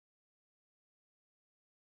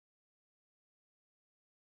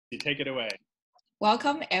Take it away.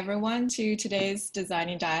 Welcome everyone to today's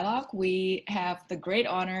Designing Dialogue. We have the great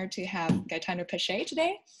honor to have Gaetano Pesce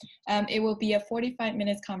today. It will be a 45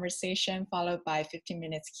 minutes conversation followed by 15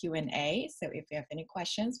 minutes Q&A. So if you have any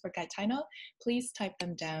questions for Gaetano, please type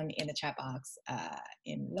them down in the chat box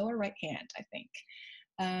in lower right hand, I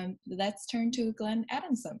think. Let's turn to Glenn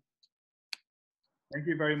Adamson. Thank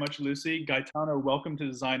you very much, Lucy. Gaetano, welcome to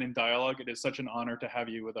Design and Dialogue. It is such an honor to have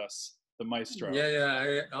you with us, the maestro.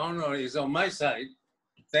 Honor is on my side.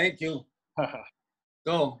 Thank you.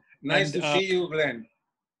 So, nice to see you, Glenn.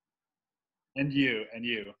 And you.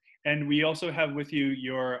 And we also have with you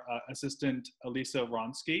your assistant, Elisa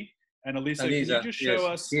Ronsky. And Elisa, can you just show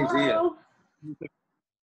us... Hello.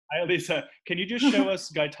 Hi, Elisa. Can you just show us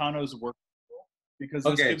Gaetano's work? Because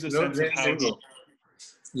this gives a sense of how...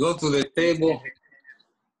 Go to the table.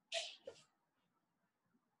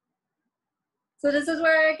 So this is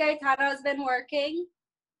where Gaetano has been working.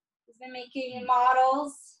 He's been making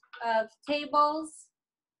models of tables,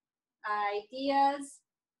 ideas.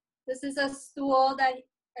 This is a stool that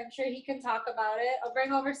I'm sure he can talk about it. I'll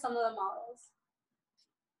bring over some of the models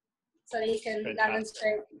so that he can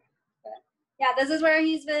demonstrate. But yeah, this is where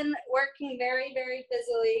he's been working very, very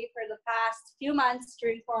busily for the past few months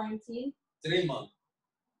during quarantine. 3 months.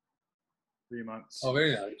 3 months. Oh,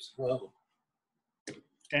 very nice. Wow.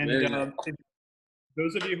 And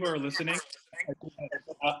those of you who are listening,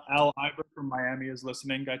 Al Iber from Miami is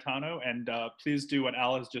listening, Gaetano, and please do what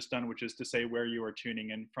Al has just done, which is to say where you are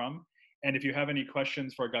tuning in from. And if you have any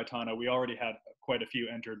questions for Gaetano, we already had quite a few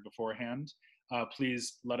entered beforehand.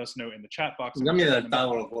 Please let us know in the chat box.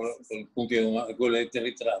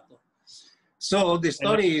 So the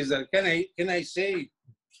story is, can I say,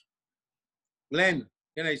 Glenn,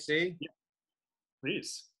 can I say? Yeah.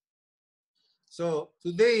 Please. So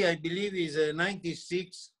today, I believe, is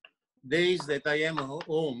 96 days that I am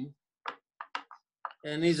home.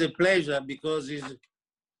 And it's a pleasure because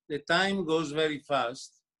the time goes very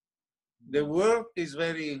fast. The work is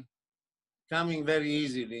coming very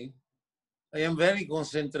easily. I am very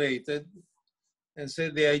concentrated. And so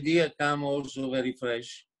the idea come also very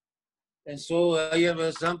fresh. And so I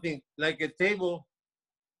have something like a table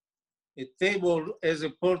as a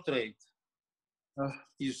portrait.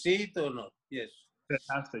 You see it or not? Yes.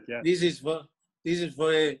 Fantastic. Yeah. This is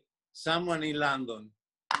for someone in London.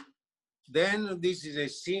 Then this is a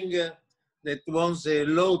singer that wants a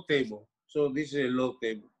low table. So this is a low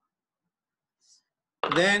table.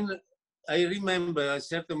 Then I remember at a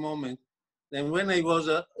certain moment that when I was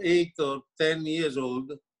 8 or 10 years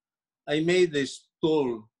old, I made a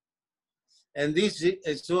stool. And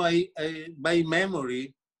so I by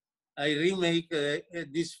memory, I remake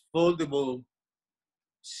this foldable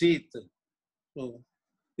seat. So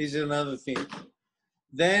this is another thing.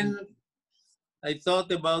 Then I thought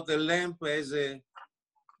about the lamp as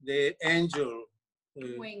the angel,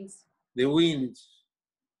 Wings. the wind.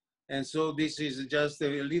 And so this is just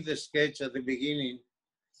a little sketch at the beginning.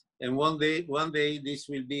 And one day this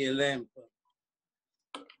will be a lamp.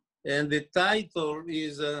 And the title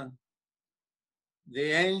is The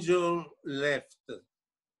Angel Left.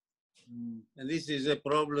 And this is a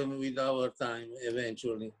problem with our time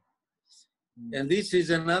eventually. And this is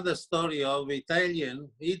another story of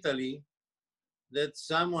Italy, that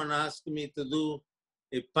someone asked me to do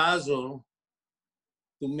a puzzle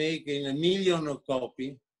to make in 1 million of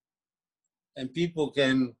copy, and people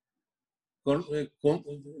can connect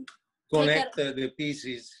the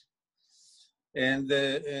pieces. And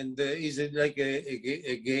is it like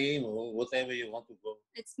a game or whatever you want to go?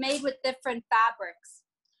 It's made with different fabrics.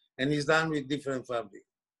 And it's done with different fabric.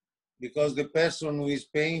 Because the person who is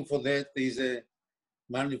paying for that is a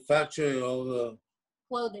manufacturer of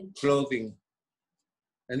clothing.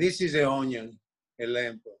 And this is an onion, a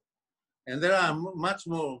lamp. And there are much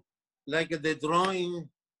more, like the drawing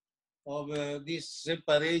of this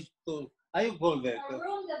separate, how you call that? A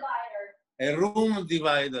room divider. A room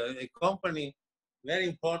divider. A company very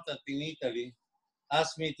important in Italy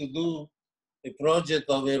asked me to do a project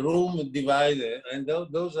of a room divider. And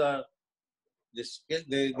those are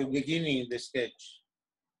the beginning, the sketch.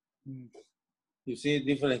 You see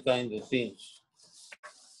different kinds of things.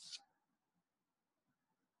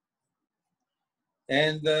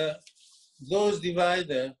 And those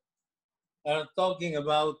dividers are talking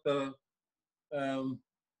about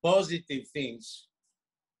positive things,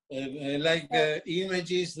 like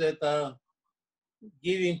images that are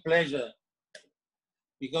giving pleasure.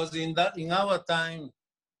 Because in our time,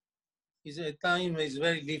 time is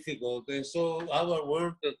very difficult, and so our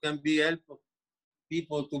work can be help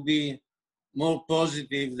people to be more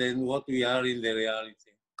positive than what we are in the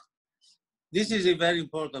reality. This is very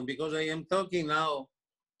important because I am talking now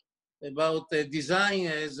about design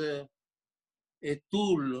as a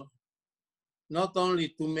tool, not only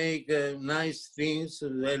to make nice things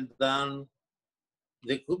well done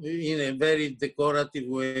in a very decorative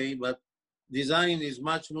way, but design is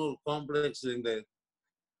much more complex than that.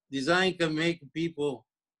 Design can make people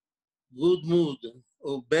good mood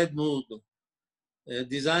or bad mood.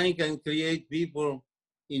 Design can create people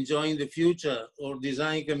enjoying the future, or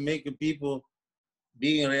design can make people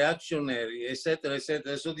being reactionary, etc.,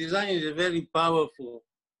 etc. So design is a very powerful.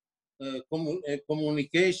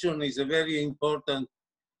 Communication is a very important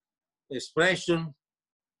expression,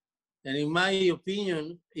 and in my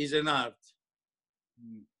opinion, is an art.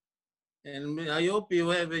 And I hope you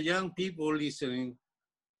have young people listening,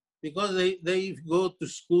 because they go to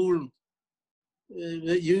school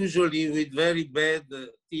usually with very bad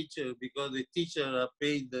teacher, because the teacher are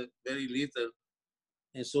paid very little,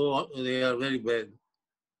 and so they are very bad.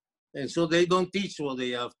 And so they don't teach what they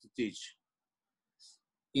have to teach.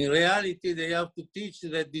 In reality, they have to teach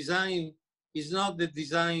that design is not the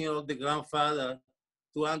design of the grandfather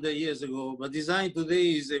 200 years ago, but design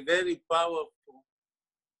today is a very powerful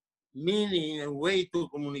meaning and way to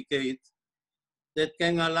communicate that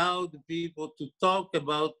can allow the people to talk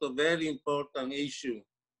about a very important issue,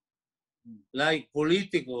 like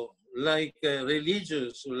political, like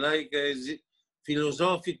religious, like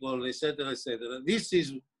philosophical, etc., etc. This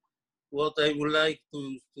is what I would like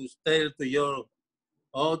to tell to your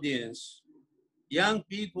audience. Young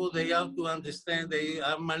people, they have to understand they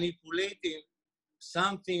are manipulating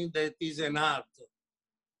something that is an art,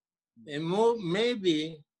 and more,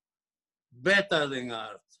 maybe better than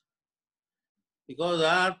art, because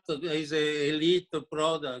art is an elite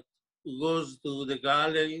product. It goes to the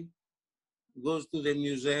gallery, goes to the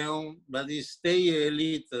museum, but it stays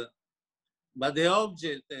elite. But the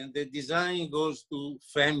object and the design goes to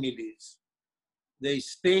families. They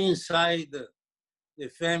stay inside the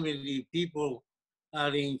family. People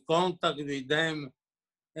are in contact with them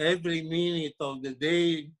every minute of the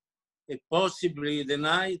day, possibly the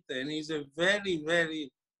night, and it's a very,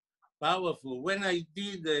 very powerful. When I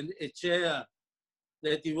did a chair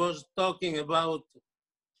that he was talking about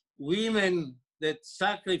women that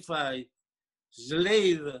sacrifice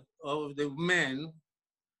slave of the men,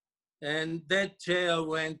 and that chair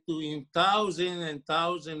went to in thousands and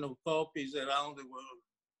thousands of copies around the world,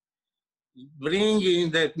 bringing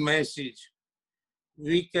that message.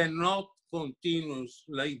 We cannot continue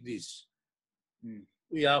like this.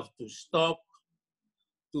 We have to stop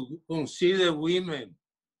to consider women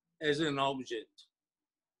as an object.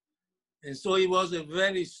 And so it was a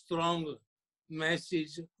very strong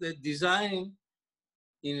message that design,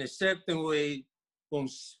 in a certain way,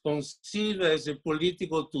 conceived as a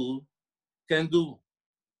political tool, can do.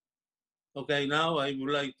 Okay, now I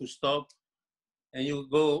would like to stop, and we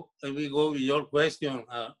go with your question,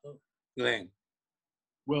 Glenn.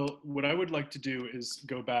 Well, what I would like to do is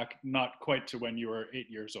go back, not quite to when you were 8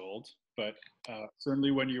 years old, but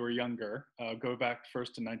certainly when you were younger. Go back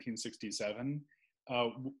first to 1967.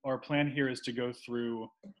 Our plan here is to go through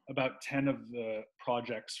about 10 of the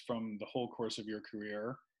projects from the whole course of your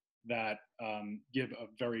career that give a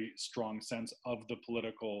very strong sense of the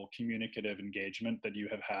political communicative engagement that you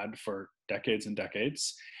have had for decades and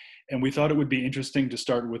decades. And we thought it would be interesting to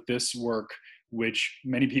start with this work, which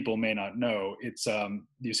many people may not know. It's,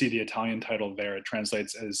 you see the Italian title there, it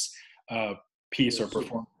translates as Piece or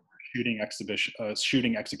Performance,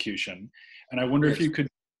 Shooting Execution. And I wonder if you could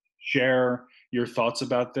share your thoughts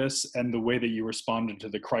about this and the way that you responded to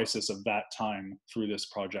the crisis of that time through this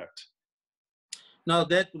project. Now,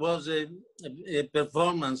 that was a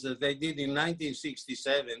performance that I did in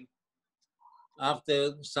 1967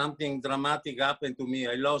 after something dramatic happened to me.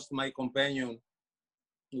 I lost my companion,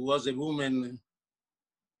 who was a woman,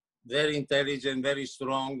 very intelligent, very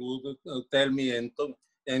strong, who would tell me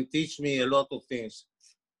and teach me a lot of things.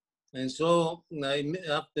 And so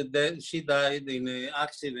after that, she died in an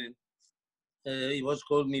accident. It was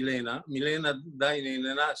called Milena. Milena died in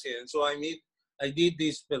an accident. So I did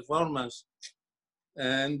this performance.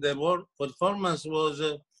 And the performance was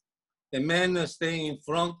a man staying in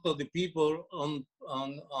front of the people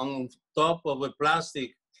on top of a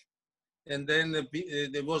plastic. And then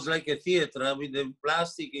there was like a theater with the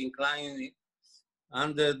plastic inclined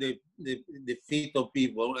under the feet of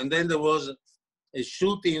people. And then there was a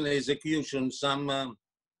shooting execution, some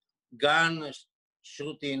gun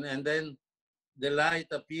shooting, and then the light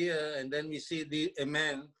appeared, and then we see a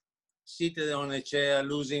man seated on a chair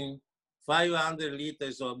losing 500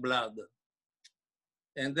 liters of blood.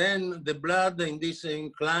 And then the blood in this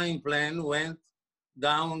inclined plane went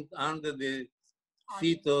down under the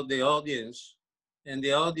feet of the audience, and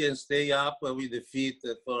the audience stay up with the feet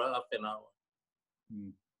for half an hour.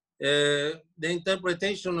 Mm. The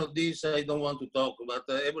interpretation of this, I don't want to talk, but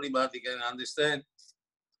everybody can understand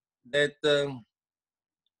that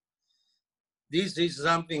this is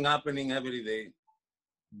something happening every day.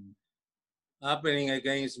 Mm. Happening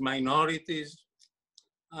against minorities,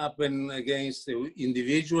 happen against the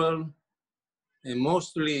individual, and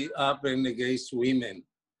mostly happen against women.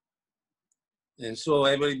 And so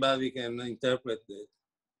everybody can interpret that.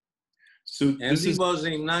 So And this was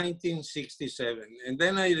in 1967. And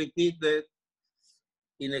then I repeat that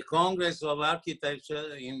in a Congress of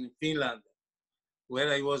Architecture in Finland,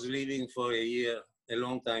 where I was living for a year, a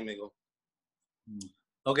long time ago. Mm.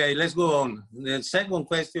 Okay, let's go on. The second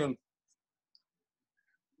question.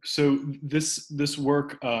 So this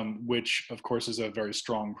work, which of course is a very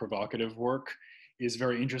strong provocative work, is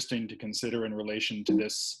very interesting to consider in relation to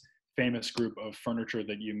this famous group of furniture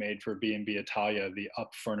that you made for B&B Italia, the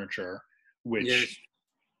Up furniture, which Yes.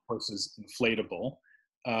 of course is inflatable.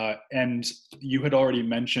 And you had already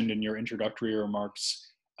mentioned in your introductory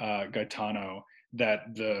remarks, Gaetano,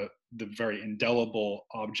 that the very indelible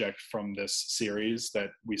object from this series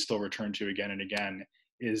that we still return to again and again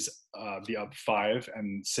is the Up 5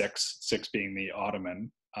 and 6, 6 being the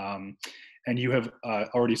Ottoman. And you have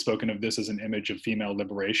already spoken of this as an image of female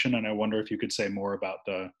liberation, and I wonder if you could say more about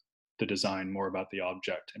the design, more about the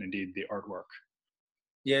object, and indeed the artwork.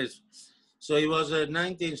 Yes, so it was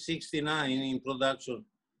 1969 in production,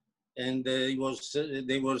 and they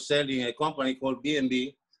were selling a company called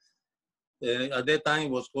B&B. At that time, it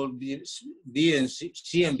was called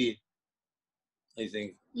CMB, I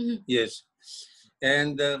think. Mm-hmm. Yes,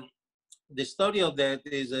 and the story of that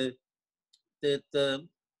is that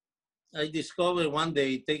I discovered one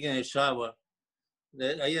day taking a shower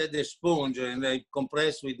that I had a sponge and I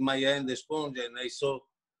compressed with my hand the sponge, and I saw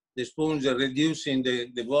the sponge reducing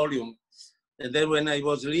the volume. And then when I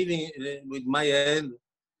was leaving with my hand,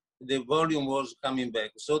 the volume was coming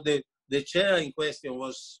back. So the chair in question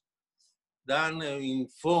was done in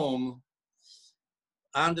foam,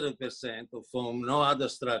 100% of foam, no other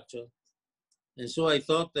structure. And so I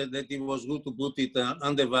thought that it was good to put it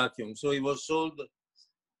under vacuum. So it was sold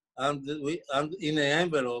in an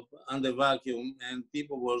envelope under vacuum, and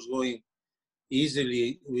people was going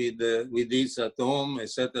easily with this at home,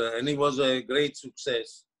 etc. And it was a great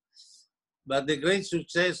success. But the great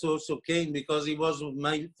success also came because it was,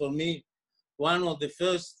 for me, one of the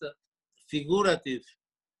first figurative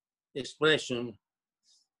expression,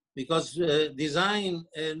 because design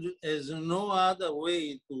has no other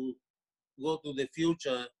way to go to the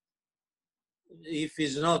future if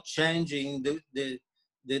it's not changing the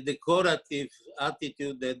decorative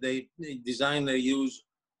attitude that the designer use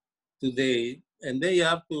today. And they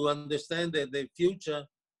have to understand that the future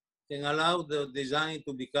can allow the design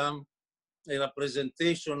to become a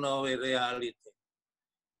representation of a reality.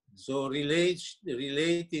 So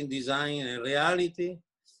relating design and reality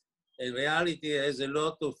has a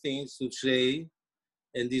lot of things to say,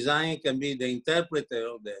 and design can be the interpreter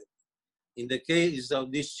of that. In the case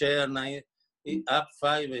of this chair, Up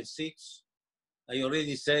 5 and 6, I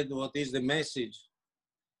already said what is the message.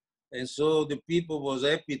 And so the people was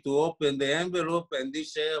happy to open the envelope, and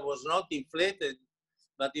this chair was not inflated,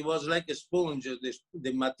 but it was like a sponge.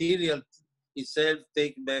 The material itself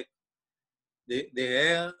take back the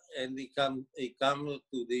air, and it come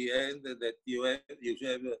to the end that you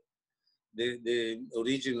have the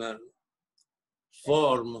original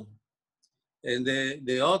form. And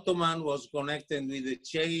the Ottoman was connected with a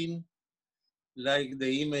chain, like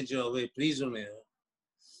the image of a prisoner.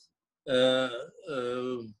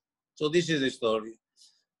 So this is the story.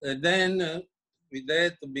 And then with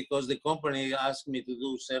that, because the company asked me to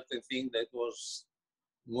do certain things that was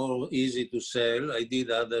more easy to sell, I did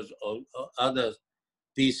other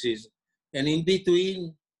pieces. And in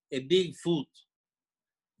between, a big foot.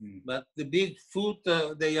 Mm. But the big foot,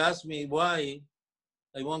 they asked me why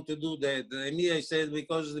I want to do that. And me, I said,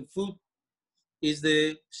 because the foot is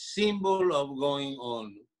the symbol of going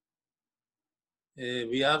on.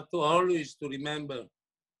 We have to always to remember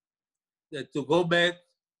that to go back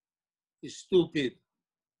is stupid.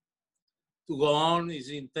 To go on is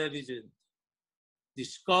intelligent.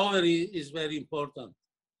 Discovery is very important.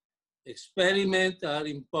 Experiments are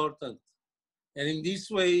important. And in this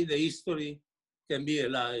way, the history can be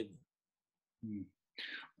alive.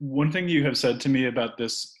 One thing you have said to me about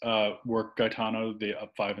this work, Gaetano, the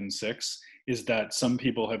Up 5 and 6, is that some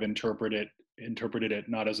people have interpreted it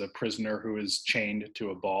not as a prisoner who is chained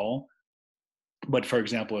to a ball, but for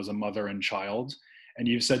example, as a mother and child. And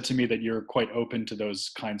you've said to me that you're quite open to those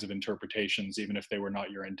kinds of interpretations, even if they were not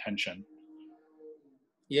your intention.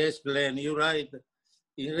 Yes, Glenn, you're right.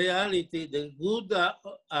 In reality, the good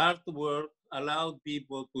artwork allowed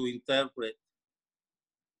people to interpret.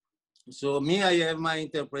 So me, I have my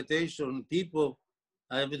interpretation. People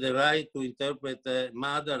have the right to interpret a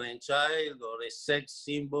mother and child or a sex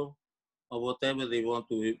symbol or whatever they want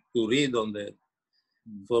to read on that.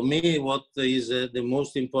 For me, what is the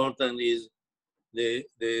most important is the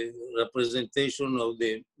representation of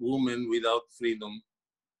the woman without freedom,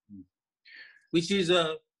 which is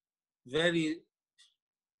a very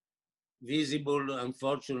visible,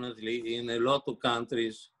 unfortunately, in a lot of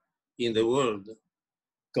countries in the world.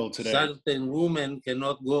 Still today. Certain women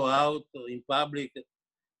cannot go out in public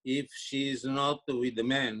if she is not with the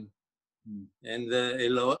man. And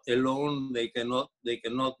alone, they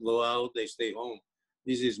cannot go out, they stay home.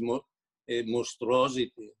 This is a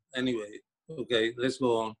monstrosity. Anyway, okay, let's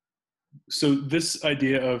go on. So this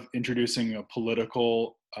idea of introducing a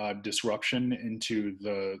political disruption into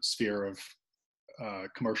the sphere of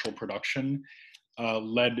commercial production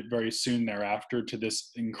led very soon thereafter to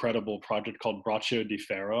this incredible project called Braccio di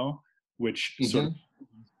Ferro, which sort of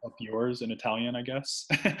up yours in Italian, I guess,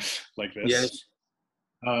 like this. Yes.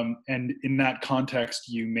 And in that context,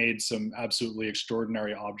 you made some absolutely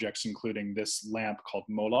extraordinary objects, including this lamp called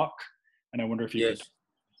Moloch. And I wonder if you could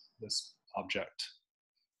this object.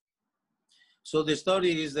 So the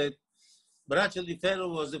story is that Braccio di Ferro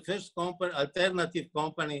was the first alternative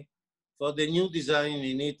company for the new design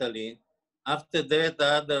in Italy. After that,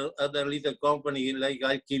 other little company like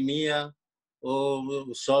Alchemia or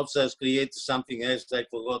Sotzas created something else. I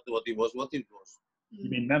forgot what it was. You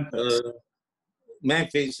mean Memphis?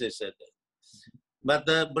 Memphis, I said that.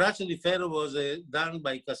 But Braccio di Ferro was done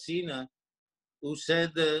by Cassina, who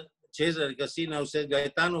said, Cesare Cassina, who said,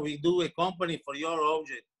 Gaetano, we do a company for your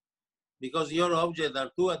object because your objects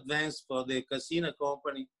are too advanced for the Cassina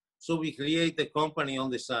company, so we create a company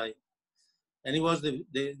on the side. And it was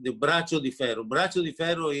the Braccio di Ferro. Braccio di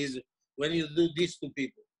Ferro is when you do this to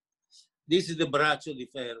people. This is the Braccio di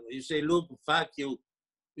Ferro. You say, look, fuck you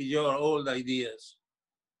with your old ideas.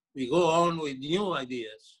 We go on with new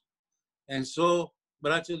ideas. And so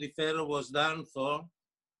Braccio di Ferro was done for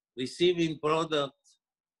receiving product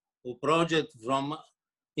or project from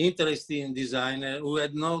interesting designer who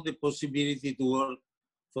had no the possibility to work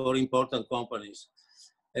for important companies.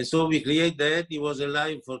 And so we created that. He was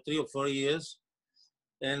alive for 3 or 4 years.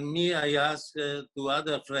 And me, I asked to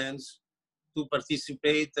other friends to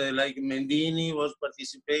participate, like Mendini was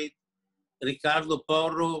participate, Ricardo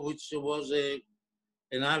Porro, which was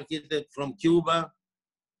an architect from Cuba,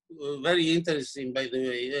 very interesting, by the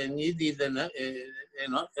way, and he did an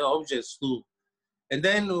objects too. And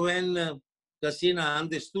then when Cassina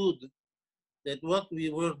understood that what we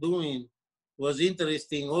were doing was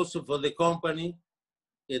interesting also for the company,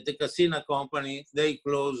 the Cassina company, they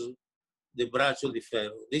closed the Braccio di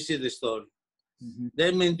Ferro. This is the story.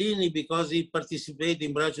 Then Mendini, because he participated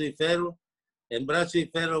in Braccio di Ferro, and Braccio di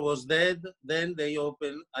Ferro was dead, then they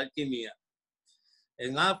opened Alchemia.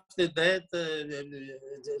 And after that,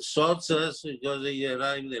 Sotzas, because he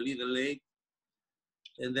arrived a little late,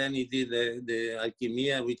 and then he did the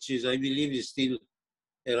Alchemia, which is, I believe, is still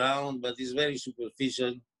around, but it's very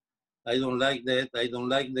superficial. I don't like that. I don't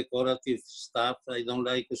like decorative stuff. I don't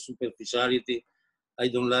like the superficiality. I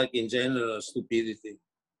don't like, in general, stupidity.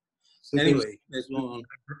 So anyway, let's go on.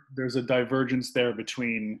 There's a divergence there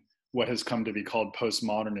between what has come to be called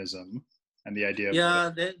postmodernism and the idea of... Yeah,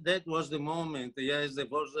 that was the moment. Yes, there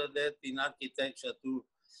was that in architecture too.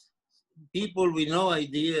 People with no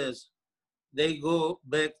ideas, they go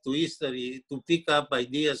back to history to pick up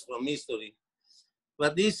ideas from history.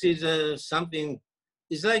 But this is something,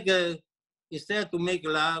 it's like instead to make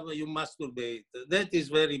love, you masturbate. That is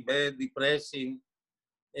very bad, depressing,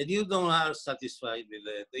 and you don't are satisfied with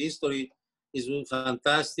that. The history is a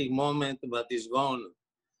fantastic moment, but it's gone.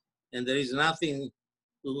 And there is nothing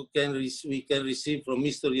we can receive from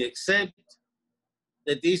history except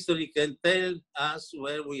that history can tell us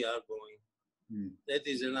where we are going. That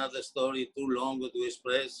is another story, too long to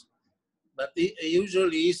express. But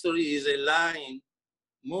usually history is a line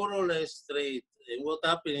more or less straight. And what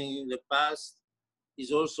happened in the past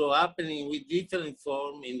is also happening with different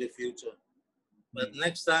form in the future. But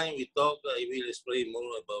next time we talk, I will explain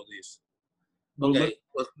more about this. Okay.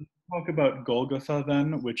 Let's talk about Golgotha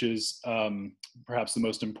then, which is perhaps the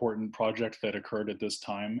most important project that occurred at this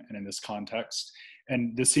time and in this context.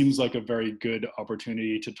 And this seems like a very good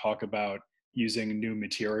opportunity to talk about using new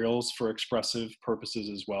materials for expressive purposes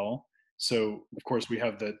as well. So, of course, we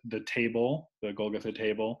have the table, the Golgotha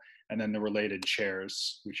table, and then the related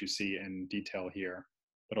chairs, which you see in detail here.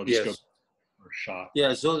 But I'll just go for a shot.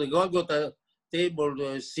 Yeah, so the Golgotha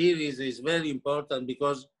table series is very important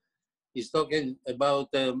because it's talking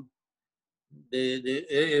about the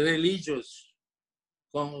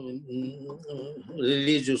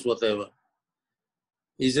religious whatever.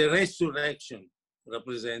 Is a resurrection,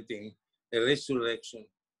 representing a resurrection.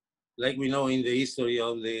 Like we know in the history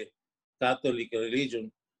of the Catholic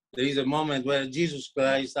religion, there is a moment where Jesus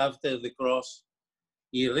Christ, after the cross,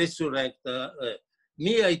 he resurrected.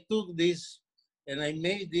 Me, I took this and I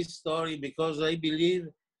made this story because I believe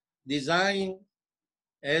design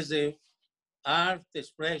as a art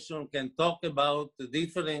expression can talk about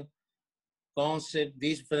different concepts,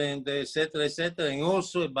 different, etc., and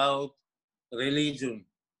also about religion.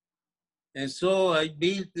 And so I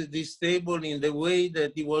built this table in the way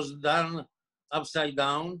that it was done upside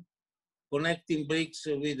down, connecting bricks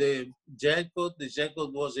with a gel coat. The gel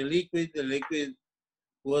coat was a liquid. The liquid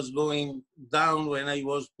was going down when I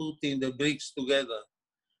was putting the bricks together.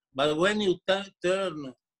 But when you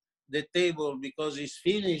turn the table, because it's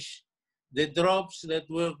finished, the drops that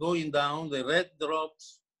were going down, the red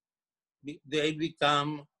drops, they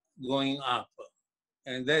become going up.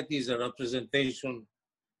 And that is a representation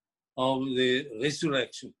of the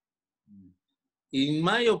resurrection. In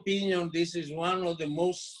my opinion, this is one of the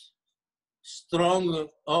most strong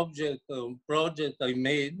project I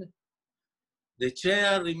made. The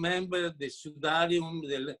chair, remember the sudarium,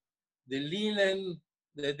 the linen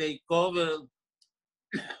that they covered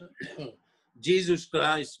Jesus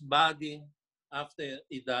Christ's body after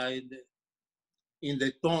he died in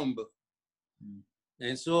the tomb.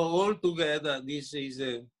 And so altogether, this is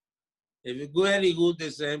a very good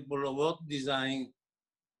example of what design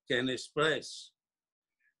can express.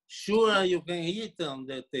 Sure, you can eat on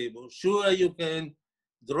the table. Sure, you can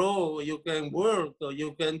draw, you can work, or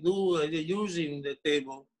you can do using the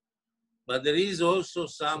table. But there is also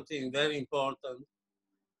something very important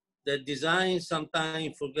that design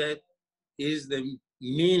sometimes forget is the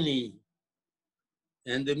meaning.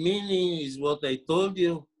 And the meaning is what I told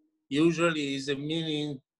you, usually is a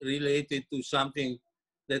meaning related to something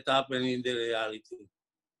that happened in the reality.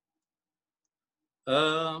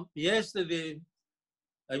 Yesterday,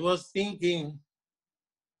 I was thinking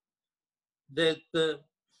that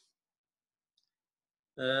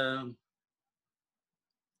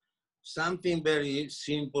something very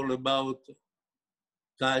simple about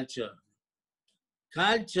culture.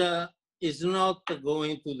 Culture is not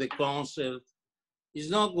going to the concert, is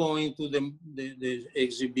not going to the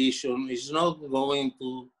exhibition, is not going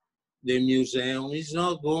to the museum, is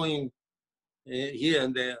not going here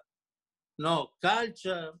and there. No,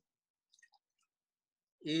 culture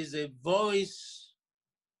is a voice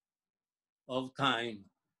of time.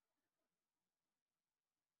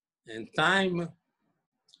 And time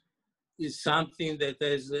is something that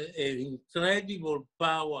has an incredible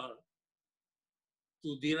power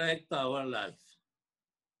to direct our life.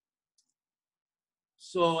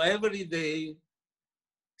 So every day,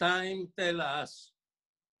 time tells us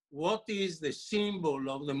what is the symbol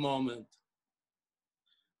of the moment,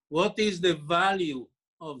 what is the value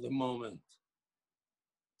of the moment.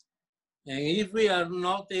 And if we are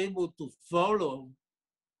not able to follow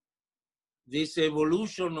this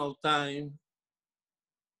evolution of time,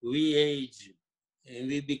 we age and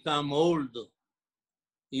we become old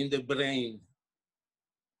in the brain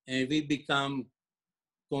and we become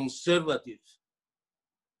conservative,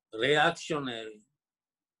 reactionary.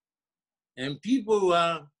 And people who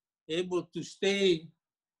are able to stay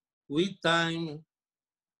with time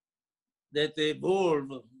that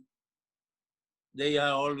evolve, they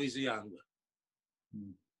are always younger.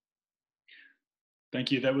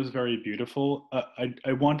 Thank you. That was very beautiful.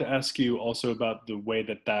 I want to ask you also about the way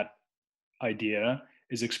that that idea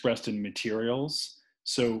is expressed in materials.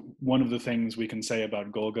 So one of the things we can say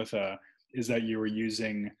about Golgotha is that you were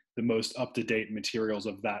using the most up-to-date materials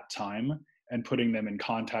of that time and putting them in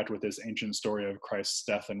contact with this ancient story of Christ's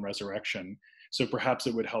death and resurrection. So perhaps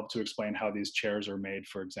it would help to explain how these chairs are made,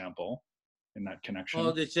 for example, in that connection.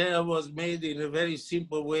 Oh, the chair was made in a very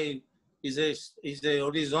simple way. It's a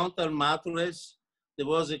horizontal mattress. There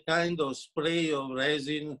was a kind of spray of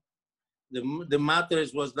resin. The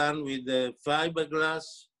mattress was done with the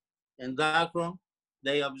fiberglass and Dacron.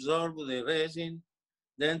 They absorbed the resin.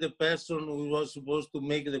 Then the person who was supposed to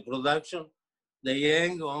make the production, they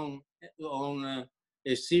hang on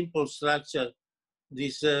a simple structure,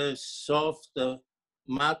 this soft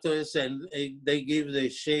mattress, and they give the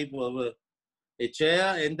shape of a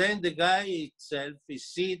chair. And then the guy itself is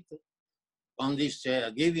sit on this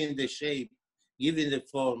chair, giving the shape, giving the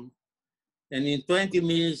form. And in 20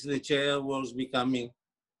 minutes, the chair was becoming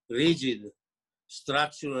rigid,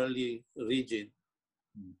 structurally rigid.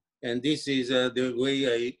 And this is the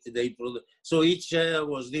way they produce. So each chair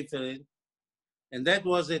was different. And that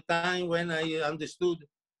was a time when I understood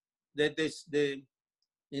that the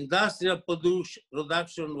industrial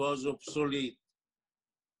production was obsolete,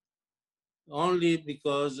 only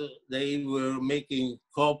because they were making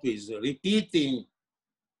copies, repeating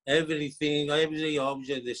everything, every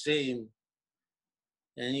object the same.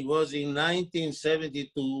 And it was in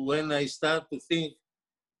 1972 when I started to think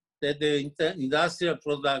that the industrial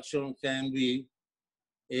production can be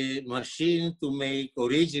a machine to make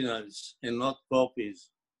originals and not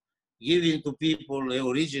copies, giving to people the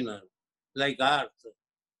original, like art.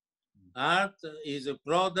 Art is a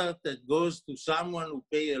product that goes to someone who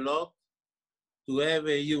pay a lot to have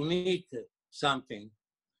a unique something,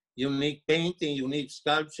 unique painting, unique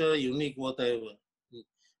sculpture, unique whatever,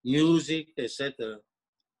 music, etc.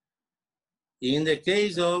 In the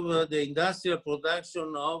case of the industrial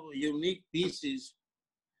production of unique pieces,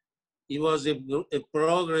 it was a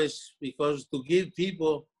progress, because to give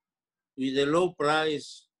people with a low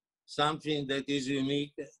price something that is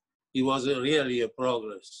unique, it was really a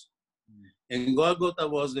progress. And Golgotha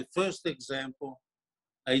was the first example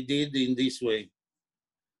I did in this way.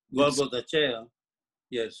 Golgotha chair,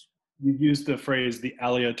 yes. You used the phrase the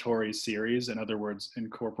aleatory series, in other words,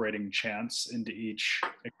 incorporating chance into each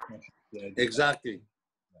expression. Exactly.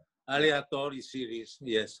 Aleatory series,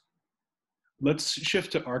 yes. Let's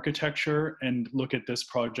shift to architecture and look at this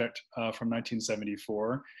project from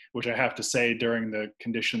 1974, which I have to say, during the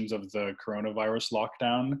conditions of the coronavirus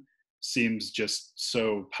lockdown, seems just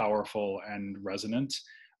so powerful and resonant.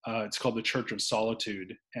 It's called the Church of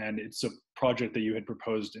Solitude, and it's a project that you had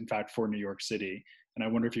proposed, in fact, for New York City. And I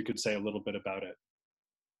wonder if you could say a little bit about it.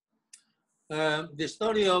 The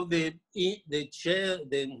story of the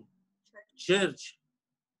church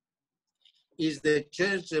is the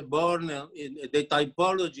church born in the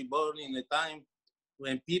typology born in a time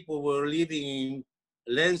when people were living in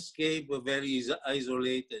landscape very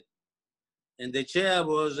isolated. And the chair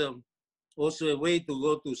was also a way to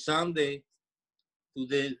go to Sunday to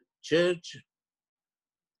the church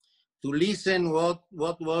to listen what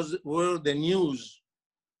were the news,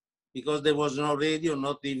 because there was no radio,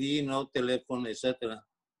 no TV, no telephone, etc.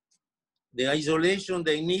 The isolation,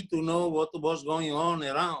 they need to know what was going on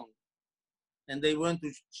around. And they went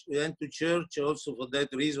to church also for that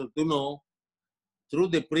reason, to know through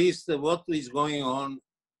the priest what is going on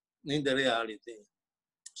in the reality.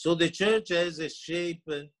 So the church has a shape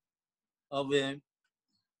of a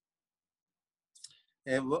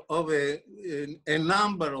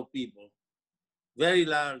number of people, very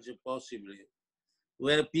large possibly,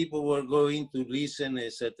 where people were going to listen,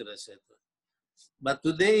 etc., etc. But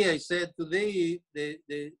today, I said, today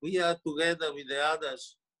we are together with the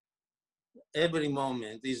others every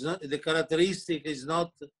moment. It's not, the characteristic is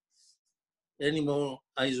not anymore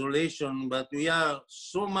isolation, but we are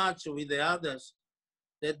so much with the others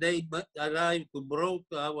that they arrive to break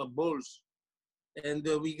our balls. And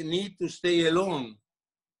we need to stay alone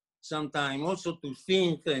sometime, also to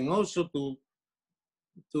think and also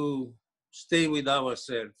to stay with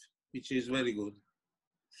ourselves, which is very good.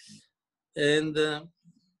 And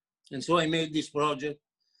so I made this project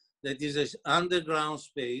that is an underground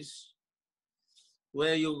space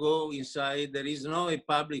where you go inside. There is no a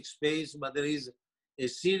public space, but there is a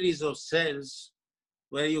series of cells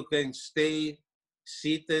where you can stay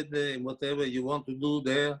seated, whatever you want to do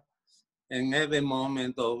there, and have a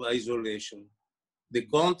moment of isolation. The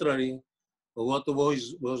contrary of what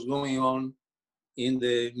was going on in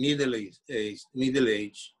the Middle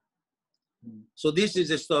Age. So this is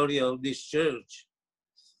the story of this church.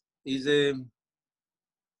 Is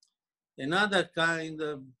another kind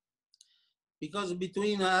of, because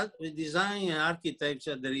between design and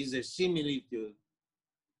architecture there is a similitude,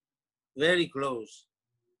 very close.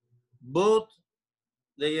 Both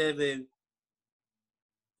they have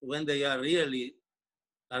when they are really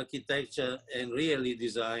architecture and really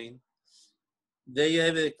design, they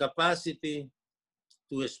have a capacity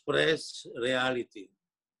to express reality.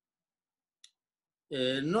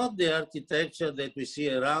 Not the architecture that we see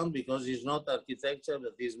around, because it's not architecture,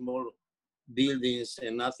 but it's more buildings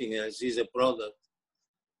and nothing else, is a product.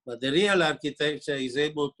 But the real architecture is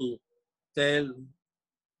able to tell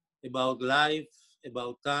about life,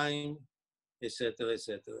 about time, etc.,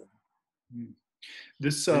 etc.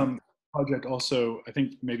 This project also, I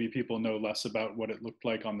think maybe people know less about what it looked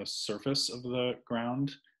like on the surface of the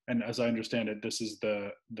ground. And as I understand it, this is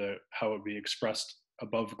the how it would be expressed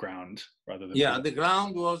above ground rather than the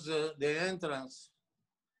ground was the entrance.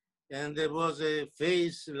 and there was a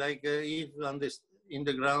face like if on in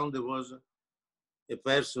the ground there was a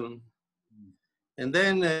person. And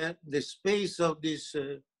then the space of this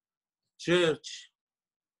church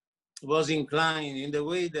was inclined in the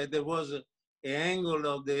way that there was an angle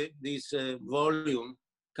of this volume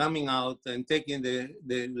coming out and taking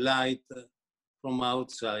the light from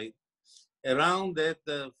outside. Around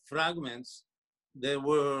that fragments, there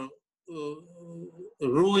were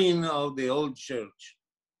ruin of the old church,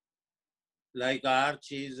 like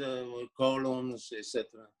arches, columns, etc.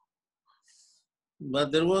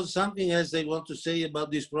 But there was something else I want to say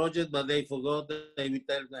about this project, but I forgot. I will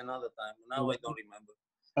tell another time. Now I don't remember.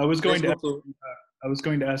 I was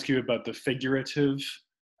going to ask you about the figurative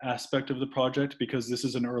aspect of the project, because this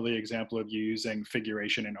is an early example of you using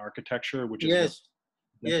figuration in architecture, which is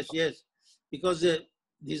yes. Because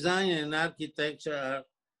design and architecture are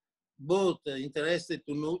both interested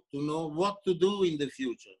to know what to do in the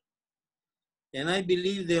future. And I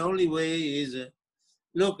believe the only way is,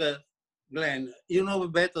 look, Glenn, you know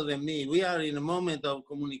better than me, we are in a moment of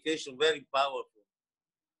communication very powerful.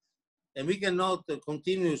 And we cannot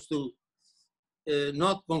continue to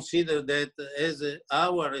not consider that as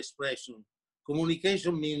our expression.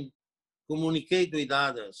 Communication means communicate with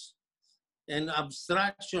others. And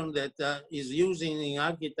abstraction that is using in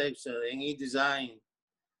architecture and in design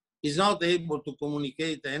is not able to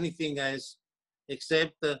communicate anything else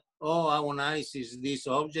except, oh, how nice is this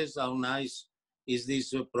object, how nice is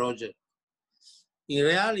this project. In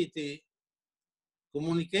reality,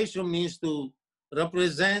 communication means to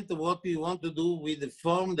represent what we want to do with the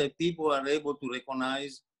form that people are able to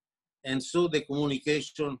recognize, and so the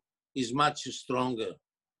communication is much stronger.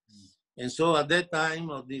 And so at that time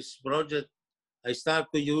of this project, I start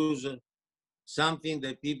to use something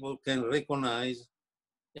that people can recognize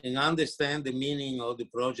and understand the meaning of the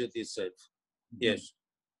project itself. Yes.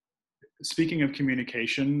 Speaking of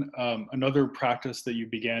communication, another practice that you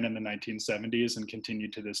began in the 1970s and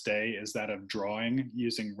continued to this day is that of drawing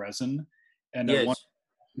using resin. And I want to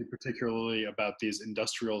speak particularly about these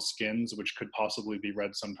industrial skins, which could possibly be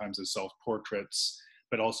read sometimes as self-portraits,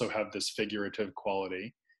 but also have this figurative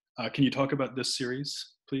quality. Can you talk about this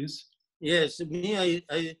series, please? Yes,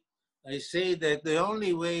 I say that the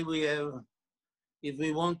only way we have, if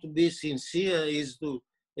we want to be sincere, is to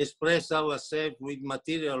express ourselves with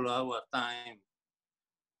material of our time.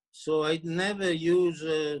 So I never use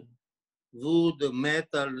wood,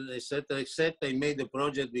 metal, etc., except I made a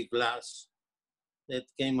project with glass that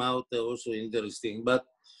came out also interesting. But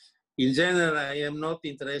in general, I am not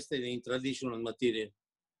interested in traditional material,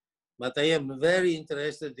 but I am very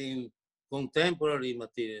interested in contemporary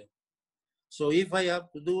material. So if I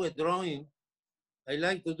have to do a drawing, I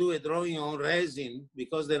like to do a drawing on resin,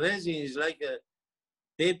 because the resin is like a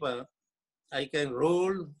paper. I can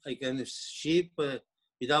roll, I can ship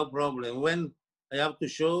without problem. When I have to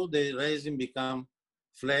show, the resin become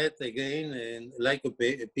flat again and like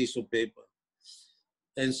a piece of paper.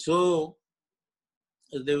 And so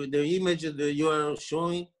the image that you are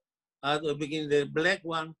showing at the beginning, the black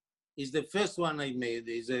one, is the first one I made.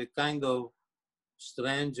 It's a kind of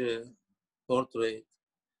strange portrait.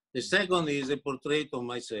 The second is a portrait of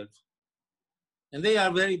myself. And they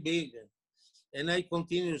are very big. And I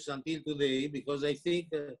continue until today, because I think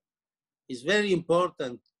it's very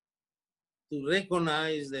important to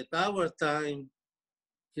recognize that our time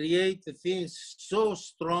creates things so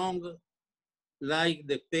strong, like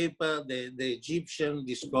the paper the Egyptian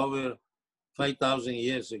discovered 5,000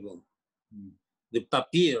 years ago, the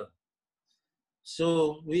papier.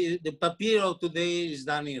 So the papier of today is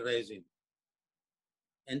done in resin.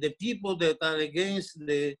 And the people that are against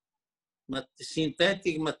the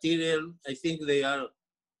synthetic material, I think they are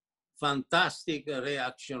fantastic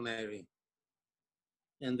reactionary.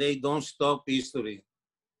 And they don't stop history,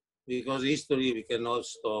 because history we cannot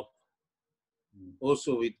stop.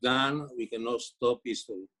 Also with gun, we cannot stop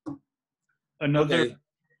history. Another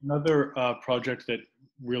project that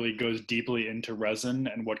really goes deeply into resin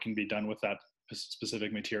and what can be done with that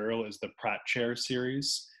specific material is the Pratt chair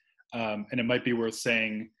series. And it might be worth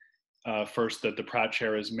saying first that the Pratt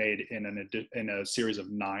chair is made in a series of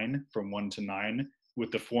 9, from 1 to 9,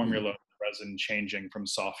 with the formula of the resin changing from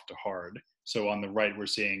soft to hard. So on the right, we're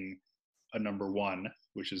seeing a number 1,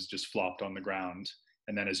 which is just flopped on the ground.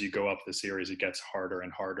 And then as you go up the series, it gets harder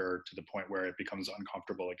and harder to the point where it becomes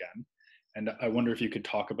uncomfortable again. And I wonder if you could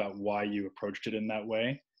talk about why you approached it in that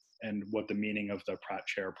way and what the meaning of the Pratt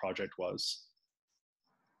chair project was.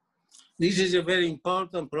 This is a very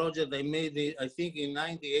important project. I made it, I think, in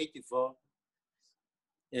 1984.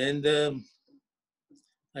 And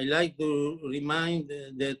I like to remind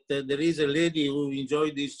that there is a lady who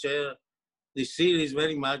enjoyed this chair, this series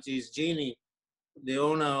very much, is Jeannie, the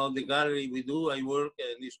owner of the gallery I work,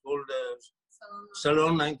 and it's called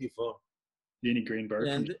Salon 94. Jeannie Greenberg.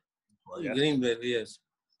 And yeah. Greenberg, yes.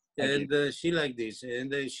 And she like this,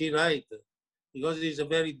 and she write, because it's a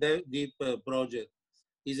very deep project.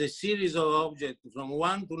 It's a series of objects from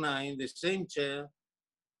 1 to 9, the same chair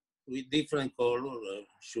with different color,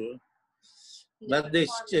 sure. But the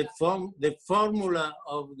formula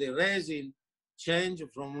of the resin change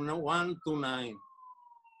from 1 to 9.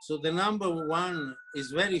 So the number 1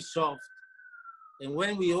 is very soft. And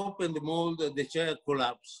when we open the mold, the chair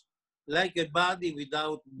collapses, like a body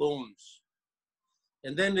without bones.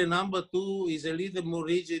 And then the number 2 is a little more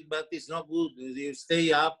rigid, but it's not good. You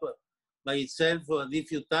stay up by itself, and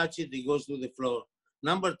if you touch it, it goes to the floor.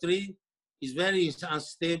 Number 3 is very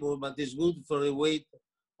unstable, but it's good for the weight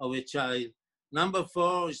of a child. Number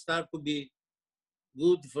 4 start to be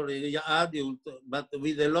good for an adult, but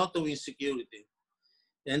with a lot of insecurity.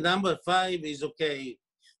 And number 5 is okay.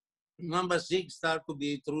 Number 6 start to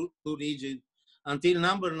be too rigid, until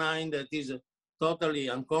number 9 that is totally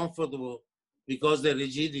uncomfortable because the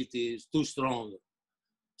rigidity is too strong.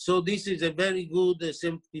 So this is a very good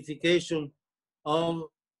simplification of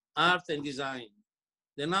art and design.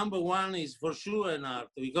 The number 1 is for sure an art,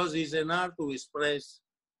 because it's an art to express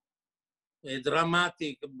a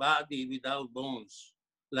dramatic body without bones,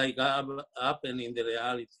 like happen in the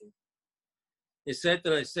reality,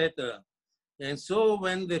 etc., etc. And so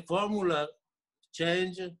when the formula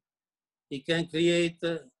change, it can create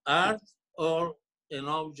art or an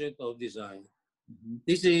object of design. Mm-hmm.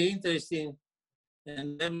 This is interesting,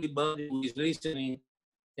 and everybody who is listening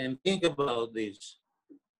can think about this.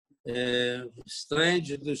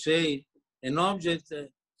 Strange to say, an object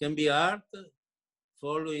can be art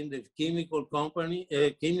following the chemical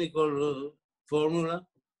formula,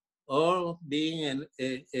 or being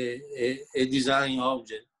a design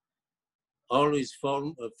object, always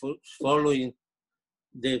following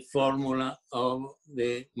the formula of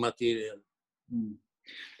the material. Mm.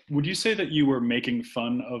 Would you say that you were making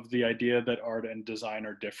fun of the idea that art and design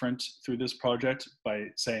are different through this project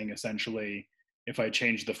by saying essentially, if I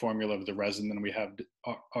change the formula of the resin, then we have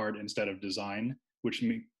art instead of design, which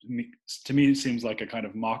to me seems like a kind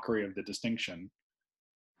of mockery of the distinction?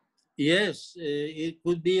 Yes, it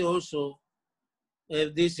could be also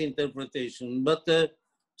this interpretation, but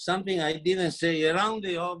something I didn't say, around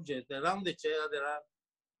the object, around the chair, there are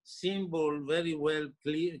symbols very well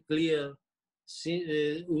clear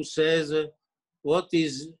who says what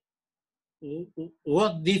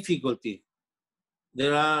difficulty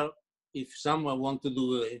there are if someone want to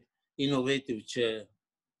do an innovative chair.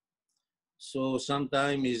 So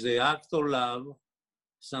sometimes it's the act of love.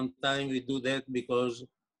 Sometimes we do that because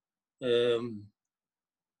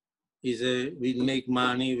we make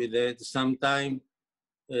money with that. Sometimes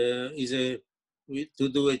to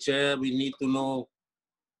do a chair, we need to know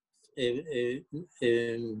a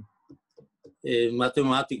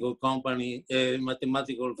mathematical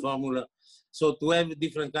mathematical formula. So to have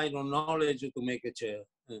different kind of knowledge to make a chair.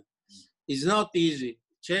 It's not easy.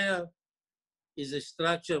 Chair is a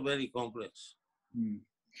structure very complex. Mm.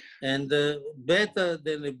 And better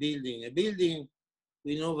than a building. A building,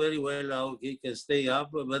 we know very well how it can stay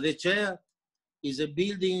up, but a chair is a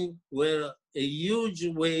building where a huge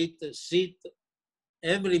weight sit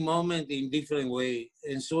every moment in different way.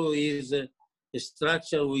 And so is a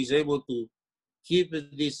structure who is able to keep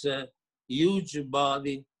this huge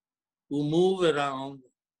body to move around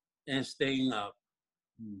and staying up.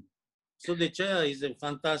 Mm. So the chair is a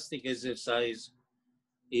fantastic exercise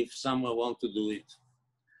if someone wants to do it.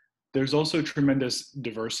 There's also tremendous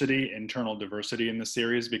diversity, internal diversity in the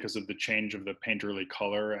series because of the change of the painterly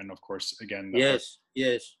color, and of course, again, yes.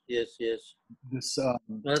 This,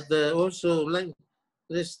 but also,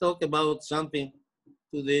 let's talk about something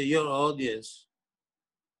to your audience.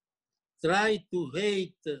 Try to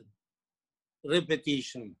hate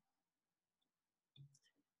repetition.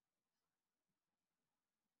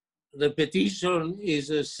 Repetition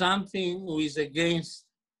is something which is against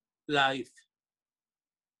life.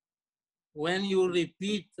 When you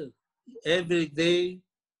repeat every day,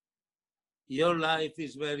 your life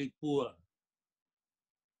is very poor.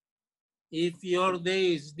 If your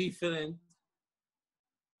day is different,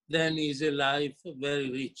 then is a life very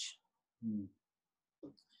rich. Mm.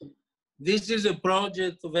 This is a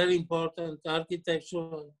project very important,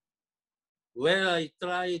 architectural, where I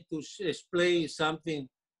try to explain something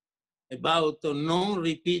about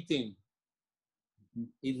non-repeating. Mm-hmm.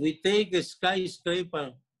 If we take a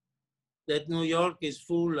skyscraper that New York is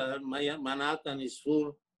full, Manhattan is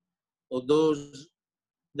full, of those,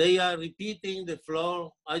 they are repeating the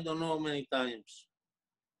floor, I don't know how many times.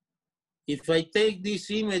 If I take this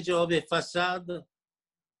image of a facade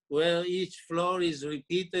where each floor is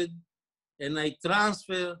repeated and I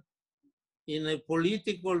transfer in a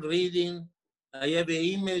political reading, I have an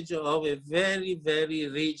image of a very, very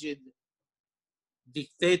rigid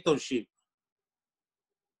dictatorship.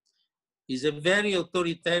 It's a very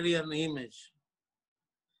authoritarian image.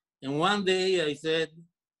 And one day I said,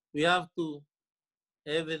 we have to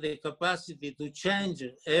have the capacity to change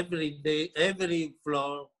every day, every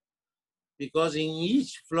floor, because in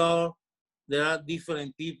each floor, there are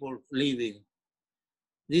different people living.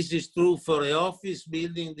 This is true for an office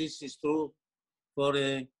building. This is true for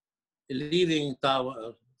a living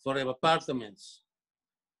tower, for apartments.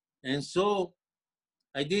 And so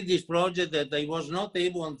I did this project that I was not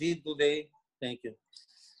able until today, thank you,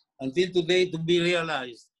 until today to be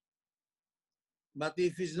realized. But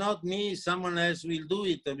if it's not me, someone else will do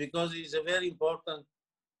it, because it's a very important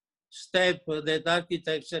step that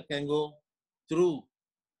architecture can go through.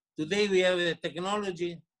 Today we have a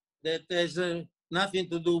technology that has nothing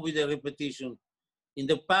to do with the repetition. In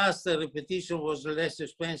the past, repetition was less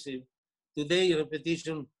expensive. Today,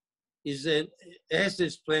 repetition is as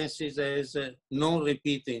expensive as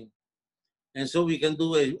non-repeating. And so we can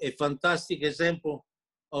do a fantastic example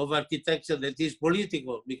of architecture that is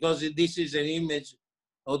political, because this is an image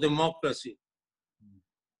of democracy.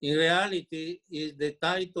 In reality, the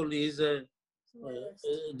title is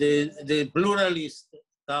the pluralist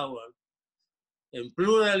tower. And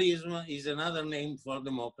pluralism is another name for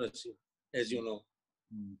democracy, as you know.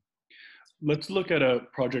 Let's look at a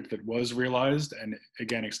project that was realized and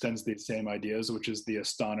again extends the same ideas, which is the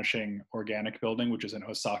astonishing organic building, which is in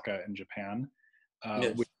Osaka in Japan,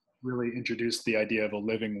 Yes. which really introduced the idea of a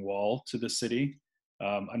living wall to the city.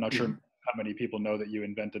 I'm not sure how many people know that you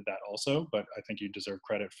invented that also, but I think you deserve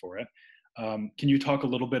credit for it. Can you talk a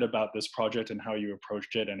little bit about this project and how you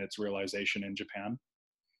approached it and its realization in Japan?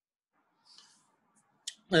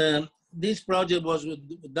 This project was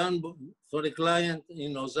done for a client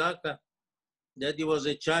in Osaka, that he was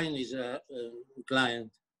a Chinese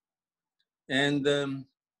client. And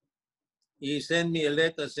he sent me a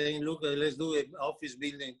letter saying, look, let's do an office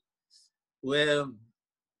building where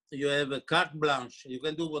you have a carte blanche. You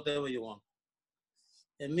can do whatever you want.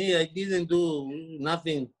 And me, I didn't do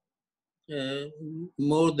nothing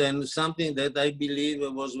more than something that I believe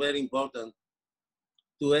was very important,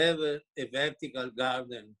 to have a vertical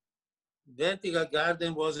garden. Vertical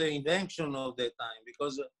garden was an invention of that time,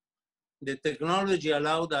 because the technology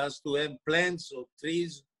allowed us to have plants or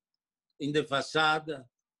trees in the facade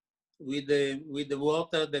with the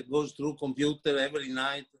water that goes through computer every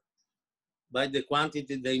night by the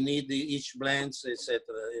quantity they need each plants, etc.,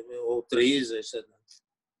 or trees, etc.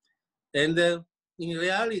 And in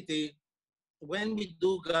reality, when we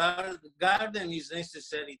do garden is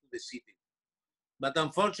necessary to the city. But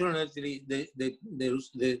unfortunately,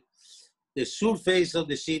 the surface of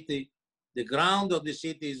the city, the ground of the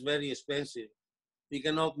city is very expensive. We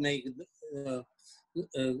cannot make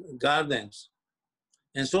gardens.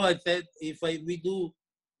 And so I said, if we do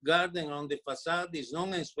garden on the facade, it's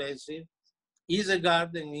non-expensive, is a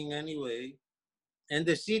garden in any way, and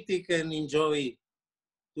the city can enjoy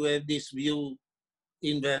to have this view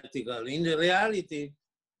in vertical. In the reality,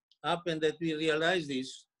 happened that we realized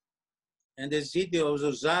this, and the city of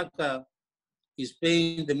Osaka is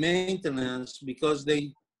paying the maintenance because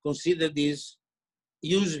they consider this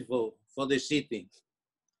useful for the city.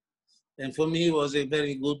 And for me, it was a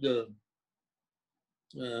very good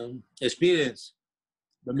experience.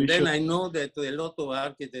 And then I know that a lot of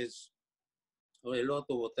architects or a lot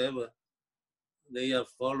of whatever, they are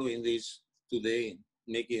following this today,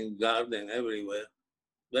 making garden everywhere.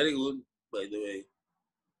 Very good, by the way.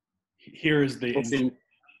 Here is the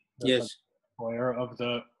yes. Layer of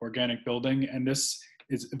the organic building, and this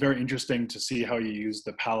is very interesting to see how you use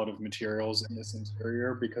the palette of materials in this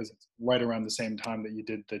interior, because it's right around the same time that you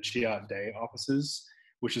did the Chia Day offices,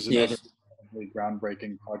 which is another really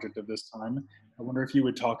groundbreaking project of this time. I wonder if you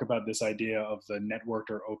would talk about this idea of the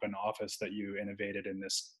networked or open office that you innovated in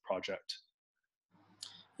this project.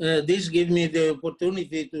 This gives me the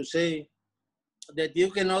opportunity to say that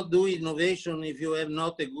you cannot do innovation if you have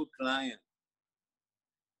not a good client.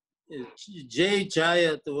 Jay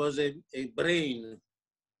Chiat was a brain,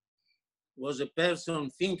 was a person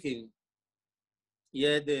thinking. He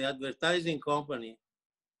had an advertising company,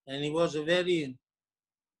 and he was a very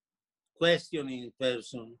questioning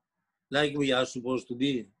person, like we are supposed to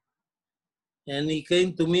be. And he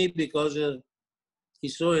came to me because he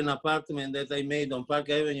saw an apartment that I made on Park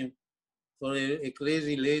Avenue for a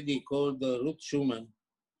crazy lady called Ruth Schumann.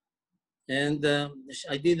 And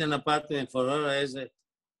I did an apartment for her as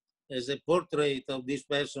a portrait of this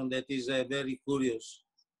person that is very curious.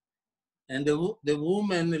 And the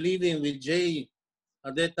woman living with Jay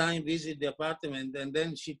at that time visited the apartment, and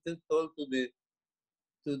then she told to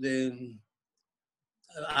the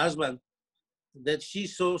husband that she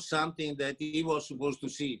saw something that he was supposed to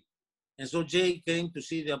see. And so Jay came to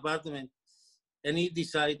see the apartment, and he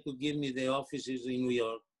decided to give me the offices in New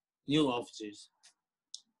York, new offices.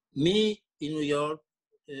 Me in New York,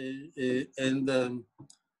 and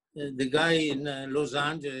the guy in Los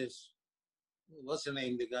Angeles, what's the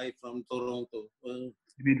name, the guy from Toronto? You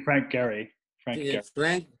mean Frank Gehry? Frank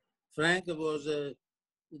was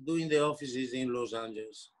doing the offices in Los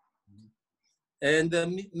Angeles. And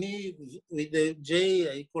me with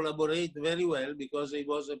Jay, I collaborate very well because he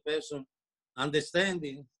was a person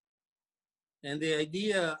understanding. And the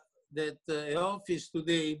idea that an office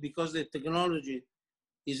today, because the technology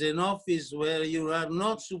is an office where you are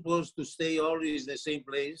not supposed to stay always the same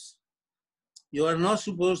place. You are not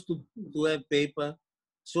supposed to have paper.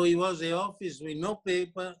 So it was an office with no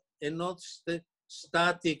paper and not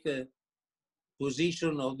static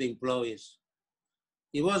position of the employees.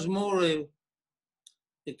 It was more a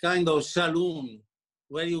kind of saloon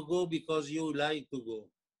where you go because you like to go.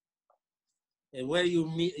 And where you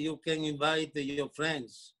meet, you can invite your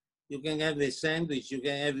friends. You can have a sandwich, you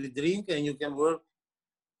can have a drink, and you can work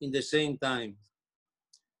in the same time.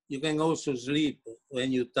 You can also sleep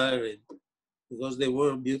when you're tired because they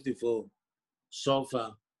were beautiful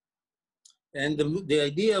sofa. And the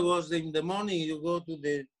idea was that in the morning you go to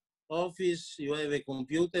the office, you have a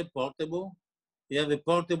computer portable, you have a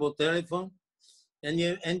portable telephone,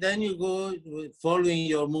 and then you go following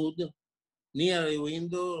your mood near a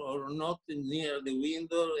window or not near the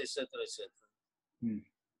window, etc., etc.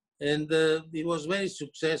 And it was very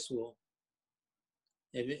successful.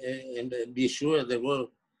 And be sure there were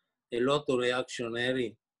a lot of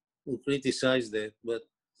reactionary who criticized that, but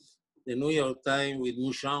the New York Times with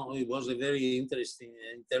Mouchon, he was a very interesting,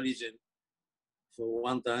 intelligent, for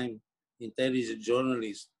one time, intelligent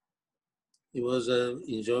journalist. He was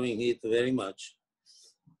enjoying it very much.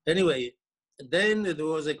 Anyway, then there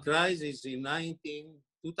was a crisis in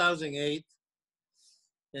 2008,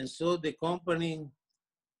 and so the company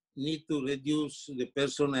need to reduce the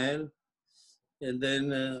personnel, and then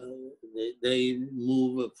they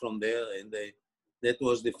move from there, and that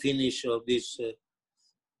was the finish of this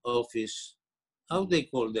office. How they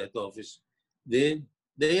call that office? They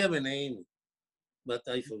have a name, but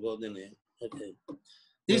I forgot the name. Okay,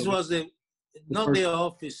 this was not the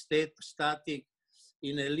office static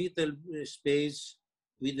in a little space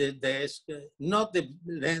with a desk, not the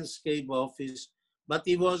landscape office, but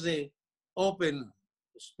it was a open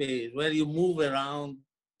space where you move around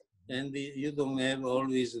and you don't have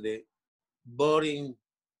always the boring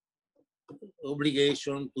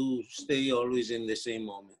obligation to stay always in the same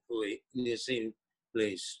moment, in the same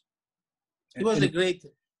place. It was a great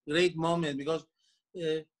moment because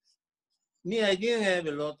I didn't have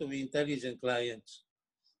a lot of intelligent clients,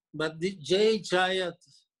 but Jay Chiat,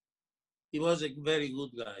 he was a very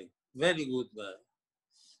good guy,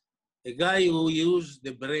 a guy who used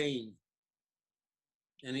the brain,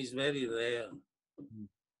 and he's very rare.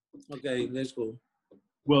 Okay, let's go.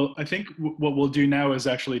 Well, I think what we'll do now is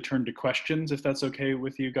actually turn to questions, if that's okay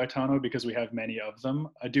with you, Gaetano, because we have many of them.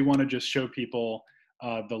 I do want to just show people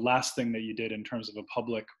the last thing that you did in terms of a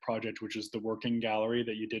public project, which is the working gallery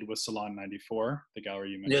that you did with Salon 94, the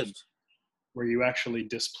gallery you mentioned, yes, where you actually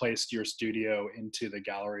displaced your studio into the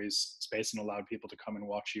gallery's space and allowed people to come and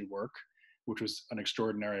watch you work, which was an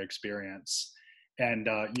extraordinary experience. And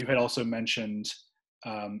you had also mentioned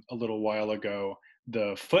a little while ago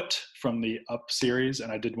the foot from the Up series,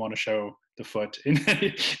 and I did want to show the foot in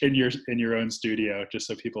your own studio, just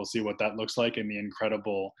so people see what that looks like in the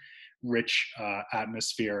incredible, rich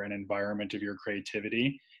atmosphere and environment of your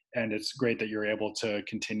creativity. And it's great that you're able to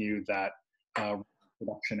continue that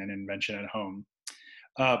production and invention at home.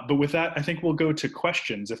 But with that, I think we'll go to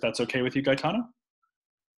questions, if that's okay with you, Gaetano.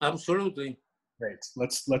 Absolutely. Great.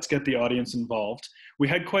 Let's get the audience involved. We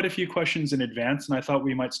had quite a few questions in advance, and I thought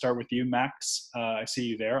we might start with you, Max. I see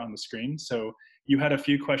you there on the screen. So you had a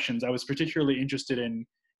few questions. I was particularly interested in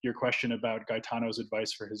your question about Gaetano's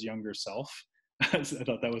advice for his younger self. I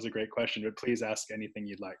thought that was a great question, but please ask anything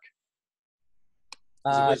you'd like.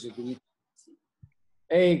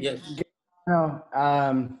 Hey, yes.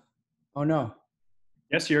 Gaetano, oh no.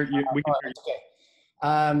 Yes, we can hear you. Okay.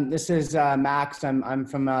 This is Max. I'm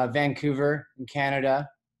from Vancouver in Canada.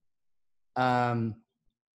 Yeah,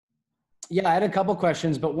 I had a couple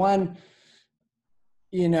questions, but one,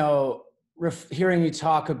 you know, hearing you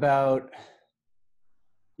talk about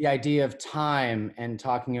the idea of time and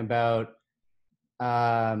talking about,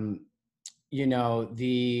 you know,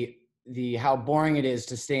 the how boring it is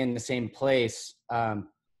to stay in the same place.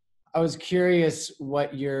 I was curious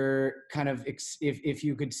what your kind of, if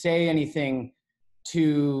you could say anything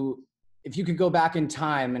to, if you could go back in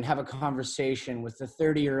time and have a conversation with the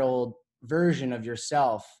 30-year-old version of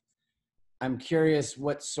yourself, I'm curious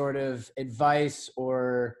what sort of advice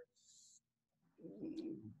or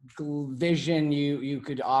vision you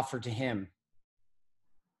could offer to him.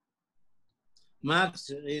 Max,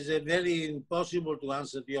 is a very impossible to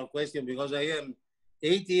answer to your question because I am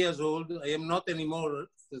 80 years old. I am not anymore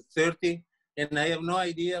 30, and I have no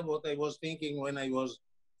idea what I was thinking when I was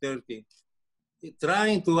 30.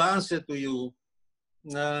 Trying to answer to you,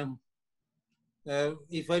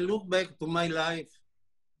 if I look back to my life,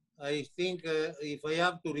 I think if I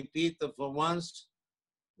have to repeat for once,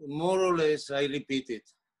 more or less I repeat it.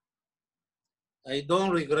 I don't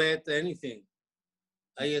regret anything.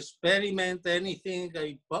 I experiment anything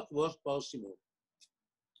was possible.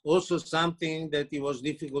 Also something that it was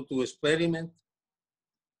difficult to experiment,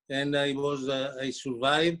 and I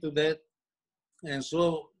survived to that, and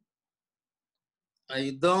so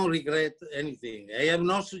I don't regret anything. I have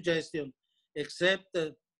no suggestion except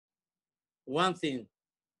one thing: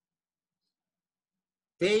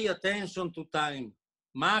 pay attention to time.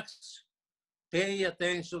 Max, pay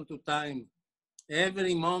attention to time.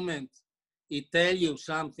 Every moment it tells you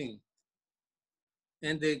something.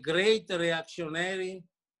 And the great reactionary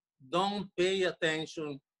don't pay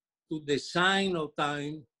attention to the sign of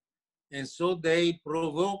time, and so they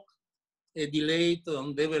provoke a delay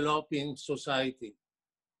on developing society.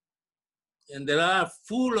 And there are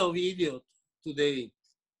full of idiots today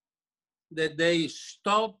that they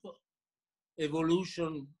stop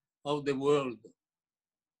evolution of the world.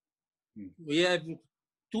 We have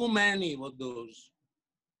too many of those.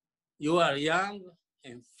 You are young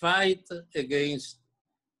and fight against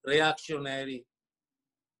reactionary.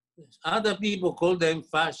 Other people call them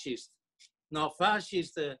fascist. Now,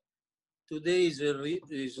 fascist today is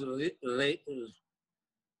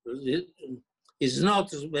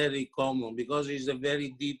not very common because it's a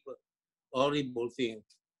very deep, horrible thing.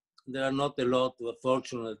 There are not a lot,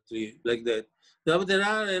 fortunately, like that. There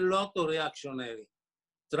are a lot of reactionary.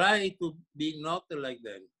 Try to be not like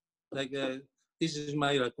them. Like this is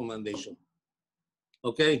my recommendation.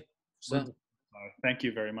 Okay. So. Thank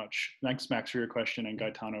you very much. Thanks, Max, for your question, and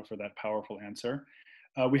Gaetano for that powerful answer.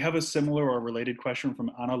 We have a similar or related question from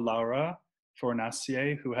Ana Laura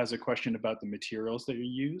Fornacier, who has a question about the materials that you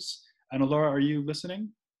use. Ana Laura, are you listening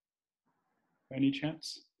by any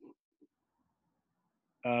chance?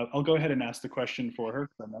 I'll go ahead and ask the question for her,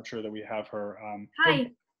 because I'm not sure that we have her. Hi.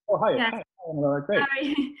 Oh, hi. Yes. Hi, Ana Laura, great.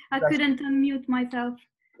 Sorry, I couldn't unmute myself.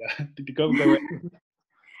 Yeah, go right.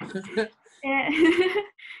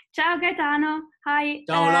 Ciao Gaetano. Hi.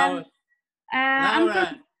 Ciao, Laura. Laura,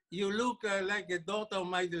 From... you look like a daughter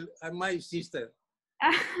of my sister.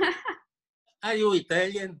 Are you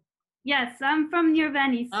Italian? Yes, I'm from near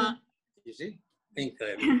Venice. You see?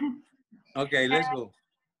 Incredible. Okay, let's go.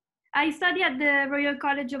 I study at the Royal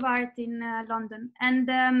College of Art in London, and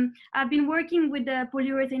I've been working with the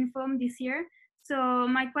polyurethane foam this year. So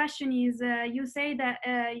my question is, you say that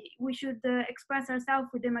we should express ourselves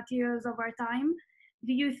with the materials of our time.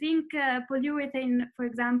 Do you think polyurethane, for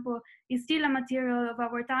example, is still a material of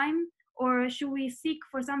our time, or should we seek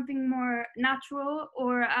for something more natural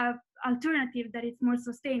or alternative that is more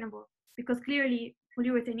sustainable? Because clearly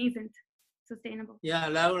polyurethane isn't sustainable. Yeah,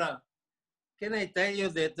 Laura, can I tell you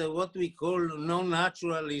that what we call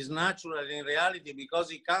non-natural is natural in reality because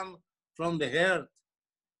it comes from the earth.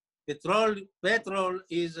 Petrol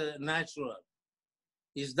is natural.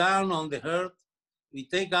 It's down on the earth. We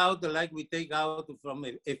take out like we take out from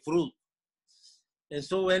a fruit. And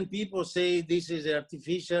so when people say this is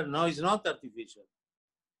artificial, no, it's not artificial.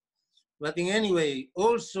 But in any way,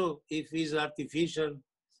 also if it's artificial,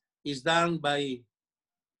 it's done by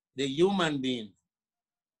the human being.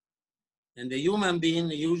 And the human being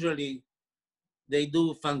usually, they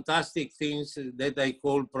do fantastic things that I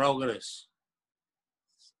call progress.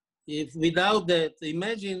 If without that,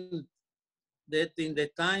 imagine that in the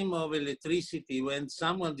time of electricity, when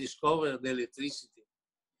someone discovered the electricity,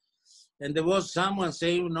 and there was someone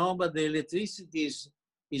saying, no, but the electricity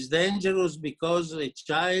is dangerous because a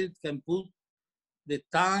child can put the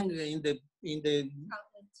tongue in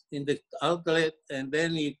the outlet and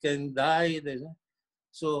then he can die.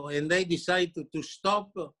 So, and they decided to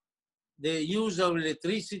stop the use of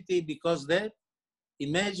electricity because that,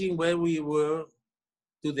 imagine where we were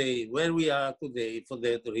today, where we are today for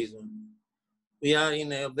that reason. We are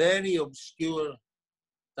in a very obscure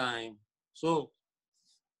time. So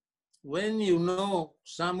when you know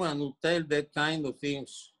someone who tells that kind of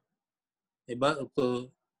things about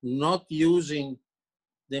not using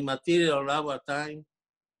the material of our time,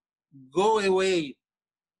 go away,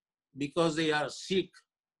 because they are sick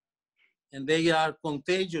and they are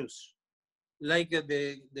contagious, like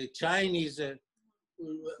the Chinese,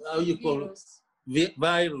 how you call it,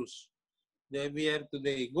 virus that we have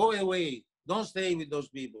today. Go away. Don't stay with those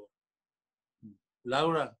people.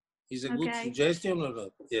 Laura, is a good suggestion or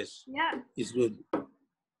not? Yes. Yeah. It's good.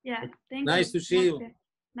 Yeah, thank you. Nice to see you.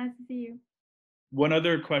 Nice to see you. One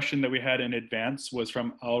other question that we had in advance was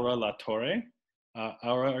from Aura Latorre.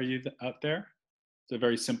 Aura, are you out there? It's a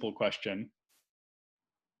very simple question.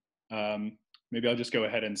 Maybe I'll just go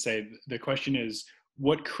ahead and say the question is,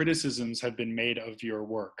 what criticisms have been made of your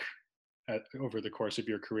work over the course of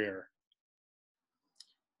your career?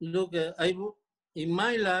 Look, in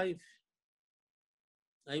my life,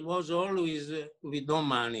 I was always with no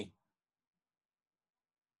money.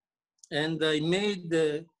 And I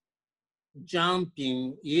made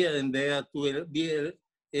jumping here and there to be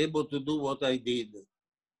able to do what I did.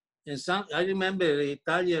 And I remember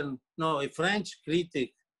a French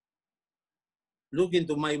critic looked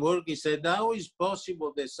into my work. He said, how is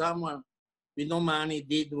possible that someone with no money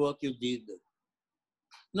did what you did?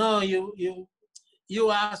 No,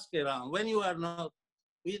 you ask around. When you have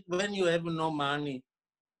no money,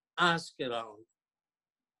 ask around.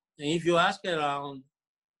 And if you ask around,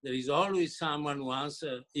 there is always someone who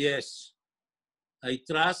answers, yes, I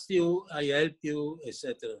trust you, I help you,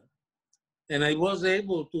 etc. And I was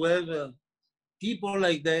able to have people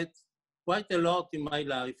like that quite a lot in my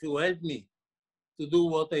life who helped me to do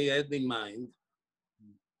what I had in mind.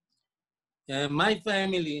 And my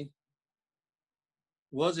family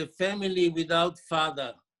was a family without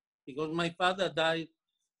father, because my father died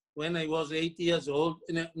when I was 8 years old,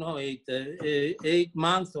 no, 8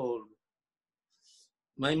 months old.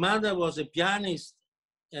 My mother was a pianist,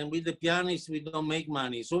 and with the pianist, we don't make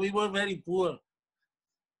money. So we were very poor.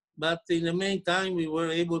 But in the meantime, we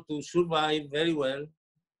were able to survive very well.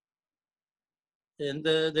 And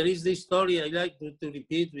there is this story I like to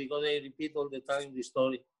repeat, because I repeat all the time this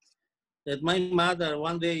story, that my mother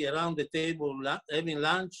one day around the table having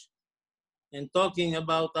lunch and talking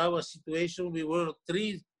about our situation. We were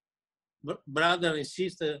 3 brothers and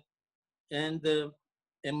sisters and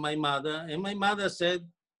my mother. And my mother said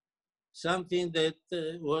something that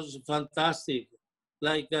was fantastic,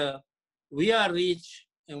 like, we are rich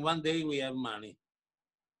and one day we have money.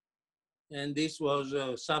 And this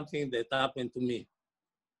was something that happened to me.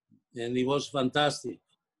 And it was fantastic.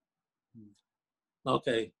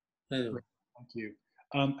 Okay. Thank you.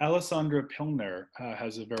 Alessandra Pilner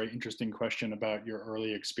has a very interesting question about your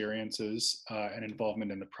early experiences and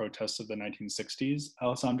involvement in the protests of the 1960s.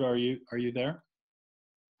 Alessandra, are you there?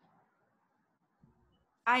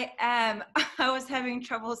 I am. I was having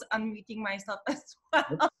troubles unmuting myself as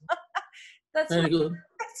well. That's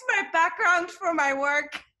my background for my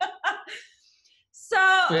work. So,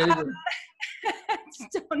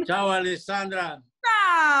 ciao, Alessandra.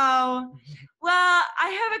 Ciao. Well, I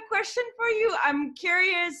have a question for you. I'm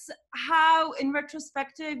curious how, in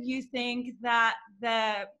retrospective, you think that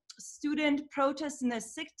the student protests in the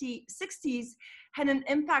 60s had an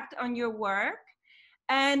impact on your work.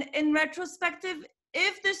 And in retrospective,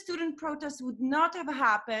 if the student protests would not have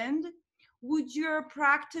happened, would your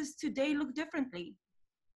practice today look differently?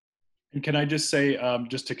 And can I just say,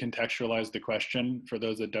 just to contextualize the question, for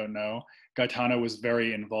those that don't know, Gaetano was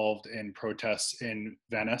very involved in protests in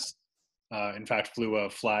Venice. In fact, flew a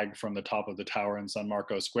flag from the top of the tower in San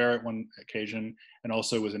Marco Square at one occasion, and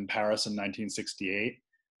also was in Paris in 1968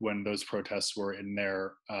 when those protests were in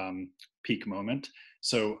their peak moment.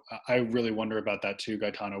 So I really wonder about that too,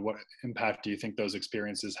 Gaetano. What impact do you think those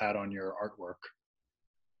experiences had on your artwork?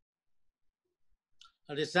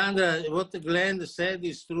 Alessandra, what Glenn said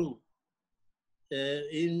is true.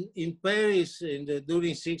 In Paris,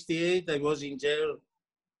 during '68, I was in jail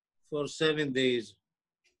for 7 days.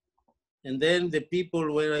 And then the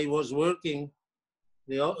people where I was working,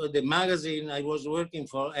 the magazine I was working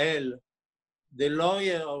for, Elle, the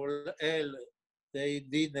lawyer of Elle, they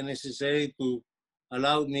did the necessary to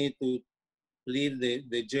allow me to leave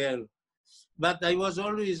the jail. But I was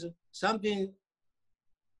always, something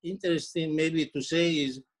interesting maybe to say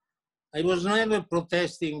is, I was never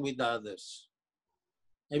protesting with others.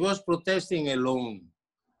 I was protesting alone.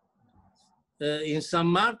 In San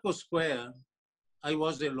Marco Square, I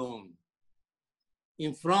was alone,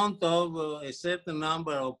 in front of a certain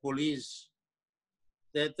number of police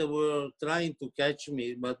that were trying to catch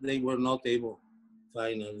me, but they were not able,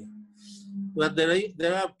 finally. But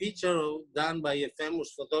there are pictures done by a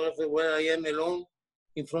famous photographer where I am alone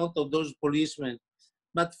in front of those policemen.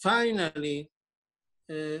 But finally,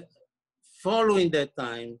 following that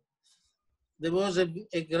time, there was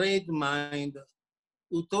a great mind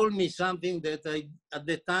who told me something that at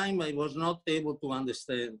the time I was not able to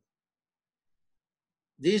understand.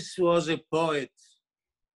 This was a poet,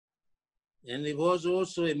 and he was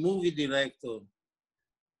also a movie director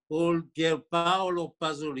called Pierpaolo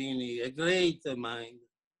Pasolini, a great mind,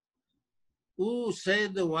 who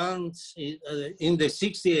said once in the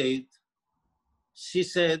 68, she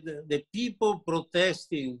said, the people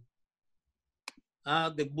protesting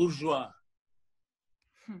are the bourgeois.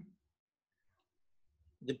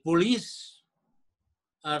 The police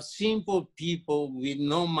are simple people with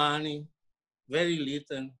no money, very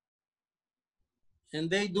little, and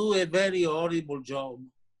they do a very horrible job.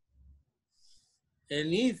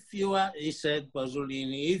 And if you are, he said,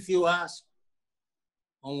 Pasolini, if you ask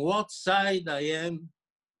on what side I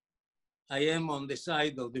am on the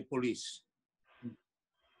side of the police.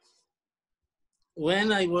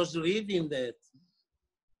 When I was reading that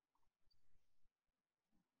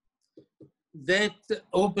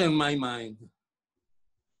opened my mind.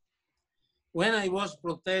 When I was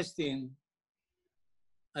protesting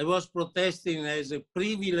as a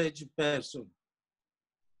privileged person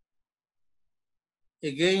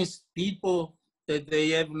against people that they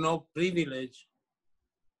have no privilege.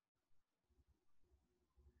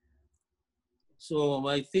 So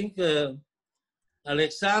I think,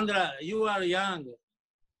 Alexandra, you are young.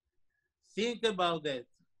 Think about that.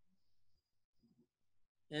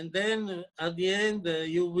 And then at the end,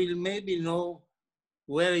 you will maybe know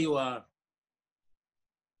where you are.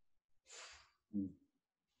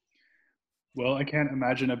 Well, I can't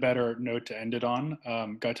imagine a better note to end it on.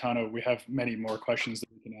 Gaetano, we have many more questions that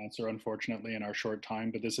we can answer, unfortunately, in our short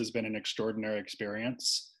time, but this has been an extraordinary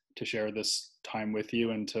experience to share this time with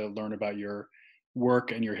you and to learn about your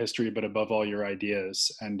work and your history, but above all, your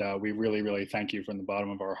ideas. And we really, really thank you from the bottom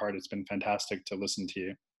of our heart. It's been fantastic to listen to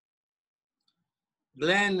you.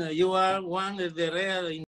 Glenn, you are one of the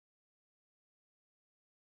rare